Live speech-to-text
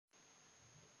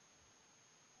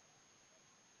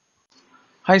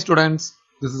Hi students,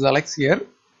 this is Alex here.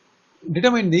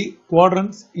 Determine the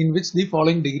quadrants in which the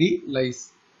following degree lies.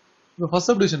 The first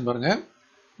subdivision பாருங்க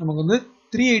நமக்கு வந்து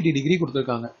 380 degree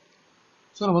கொடுத்திருக்காங்க.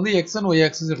 So நம்ம வந்து x and y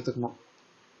axis எடுத்துக்கணும்.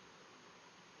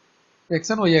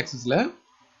 x and y axisல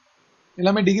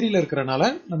எல்லாமே டிகிரில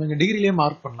இருக்கறனால நம்ம இங்க டிகிரிலயே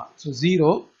மார்க் பண்ணலாம். So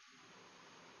 0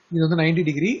 இது வந்து 90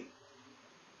 degree,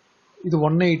 இது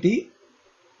 180,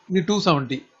 இது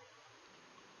 270.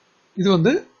 இது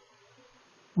வந்து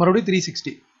மறுபடியும்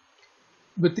 360.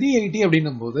 இப்போ 380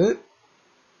 அப்படின்னும்போது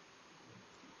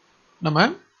நம்ம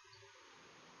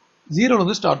 0ல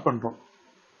இருந்து ஸ்டார்ட் பண்றோம்.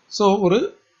 சோ ஒரு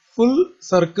full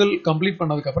circle கம்ப்ளீட்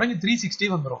பண்ணதுக்கு அப்புறம் இங்க 360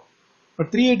 வந்துரும். பட்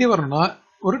 380 வரணும்னா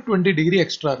ஒரு 20 டிகிரி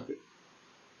எக்ஸ்ட்ரா இருக்கு.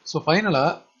 சோ ஃபைனலா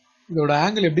இதோட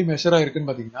ஆங்கிள் எப்படி மெஷர் ஆயிருக்குன்னு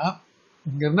பாத்தீங்கன்னா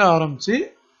இங்க இருந்து ஆரம்பிச்சு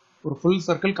ஒரு full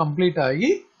circle கம்ப்ளீட்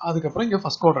ஆகி அதுக்கு அப்புறம் இங்க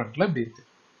ஃபர்ஸ்ட் குவாட்ரண்ட்ல இப்படி இருக்கு.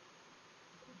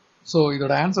 சோ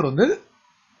இதோட ஆன்சர் வந்து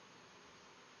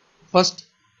first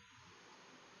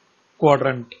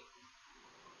quadrant.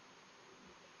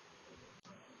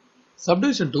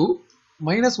 Subdivision 2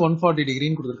 minus 140 degree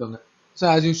கொடுத்திருக்காங்க. So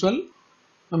as usual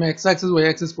நம்ம x axis y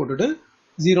axis போட்டுட்டு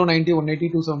 0, 90, 180,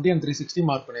 270 and 360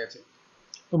 மார்க் பண்ணியாச்சு.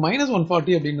 இப்போ minus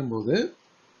 140 அப்படின்னும்போது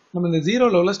நம்ம இந்த 0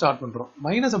 லெவல்ல ஸ்டார்ட் பண்றோம்.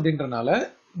 மைனஸ் அப்படின்றனால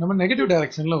நம்ம நெகட்டிவ்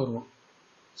டைரக்ஷன்ல வருவோம்.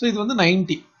 ஸோ இது வந்து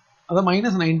 90, அதான்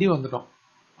மைனஸ் 90 வந்துட்டோம்.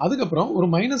 அதுக்கப்புறம் ஒரு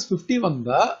மைனஸ் 50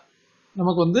 வந்தா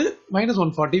நமக்கு வந்து மைனஸ்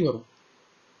 140 வரும்.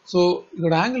 ஸோ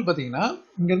இதோட ஆங்கிள் பார்த்தீங்கன்னா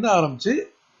இங்கிருந்து ஆரம்பிச்சு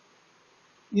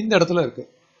இந்த இடத்துல இருக்கு.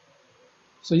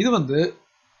 ஸோ இது வந்து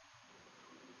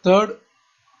தேர்ட்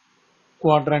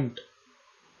குவாட்ரண்ட்.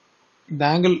 இந்த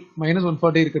ஆங்கிள் மைனஸ்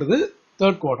 140 இருக்கிறது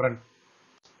தேர்ட் குவாட்ரண்ட்.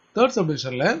 தேர்ட்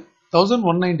சப்டிவிஷன்ல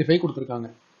 1195 கொடுத்துருக்காங்க.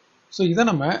 ஸோ இதை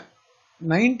நம்ம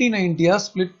 90-90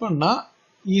 ஸ்பிளிட் பண்ணா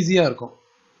ஈஸியா இருக்கும்.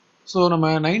 ஸோ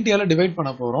நம்ம 90ஆல டிவைட்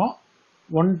பண்ண போறோம்.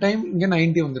 ஒன் டைம் இங்க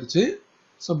 90 வந்துருச்சு.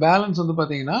 ஸோ பேலன்ஸ் வந்து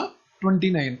பார்த்தீங்கன்னா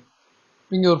 29.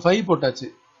 இங்க ஒரு 5 போட்டாச்சு.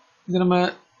 இது நம்ம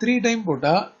 3 டைம்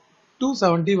போட்டா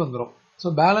 270 வந்துரும். ஸோ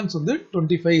பேலன்ஸ் வந்து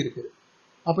 25 இருக்கு.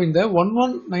 அப்போ இந்த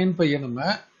 1195 நம்ம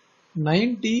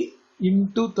 90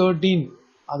 into 13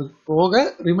 அது போக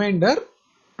ரிமைண்டர்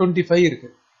 25 இருக்கு.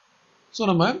 ஸோ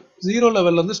நம்ம 0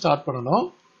 லெவல்ல இருந்து ஸ்டார்ட் பண்ணணும்.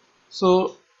 ஸோ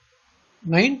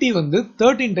 90 வந்து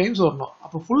 13 டைம்ஸ் வரணும்.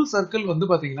 அப்போ ஃபுல் சர்க்கிள் வந்து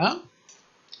பாத்தீங்கன்னா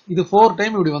இது 4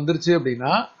 டைம் இப்படி வந்துருச்சு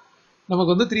அப்படின்னா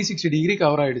நமக்கு வந்து 360 டிகிரி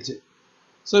கவர் ஆயிடுச்சு.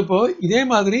 ஸோ இப்போ இதே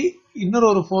மாதிரி இன்னொரு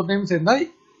ஒரு 4 டைம் சேர்ந்தா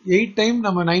 8 டைம்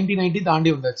நம்ம 90-90 தாண்டி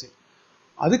வந்தாச்சு.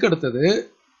 அதுக்கு அடுத்தது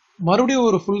மறுபடியும்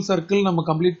ஒரு ஃபுல் சர்க்கிள் நம்ம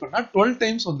கம்ப்ளீட் பண்ணா 12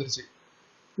 டைம்ஸ் வந்துருச்சு.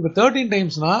 இப்போ 13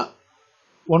 டைம்ஸ்னா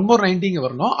ஒன் மோர் 90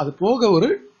 வரணும். அது போக ஒரு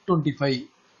 25.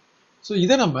 ஸோ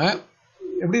இதை நம்ம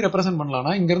எப்படி ரெப்ரசென்ட்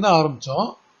பண்ணலாம்னா இங்க இருந்து ஆரம்பிச்சோம்.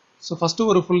 ஸோ ஃபர்ஸ்ட்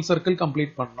ஒரு ஃபுல் சர்க்கிள்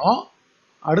கம்ப்ளீட் பண்ணோம்,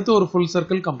 அடுத்து ஒரு ஃபுல்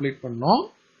சர்க்கிள் கம்ப்ளீட் பண்ணோம்,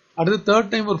 அடுத்து தேர்ட்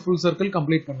டைம் ஒரு ஃபுல் சர்க்கிள்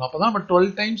கம்ப்ளீட் பண்ணோம். அப்பதான் நம்ம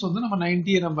 12 டைம்ஸ் வந்து நம்ம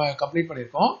 90 நம்ம கம்ப்ளீட்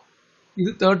பண்ணியிருக்கோம். இது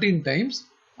 13 டைம்ஸ்,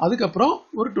 அதுக்கப்புறம்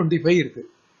ஒரு 25 இருக்கு.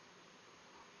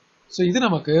 ஸோ இது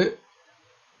நமக்கு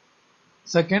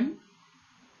செகண்ட்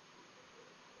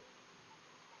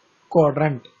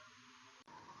குவாட்ரண்ட்.